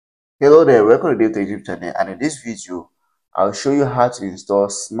Hello there, welcome to DaveTech YouTube channel, and in this video, I'll show you how to install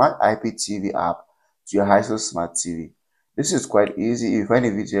Smart IPTV app to your Hisense Smart TV. This is quite easy. If you find the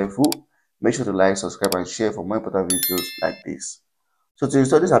video helpful, make sure to like, subscribe, and share for more important videos like this. So to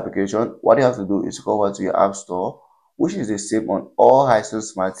install this application, what you have to do is to go over to your App Store, which is the same on all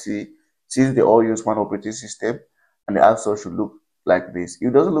Hisense Smart TV, since they all use one operating system, and the App Store should look like this. If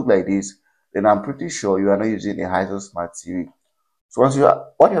it doesn't look like this, then I'm pretty sure you are not using a Hisense Smart TV. So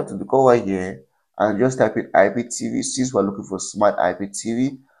what you have to do, go over here and just type in IPTV. Since we're looking for smart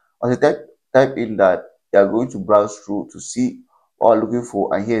IPTV, once you type in that, you are going to browse through to see what we're looking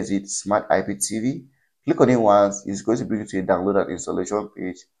for, and here is it, smart IPTV. Click on it once. It's going to bring you to a download and installation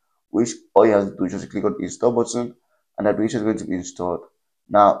page, which all you have to do is just click on the install button, and the application is going to be installed.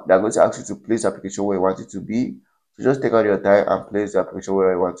 Now they're going to ask you to place the application where you want it to be. So just take out your time and place the application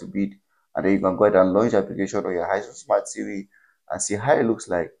where you want to be, and then you can go ahead and launch the application on your Hisense Smart TV and see how it looks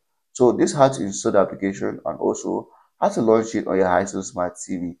like. So this is how to install the application and also how to launch it on your Hisense Smart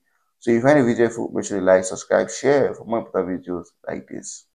TV. So if you find the video helpful, make sure you like, subscribe, share for more important videos like this.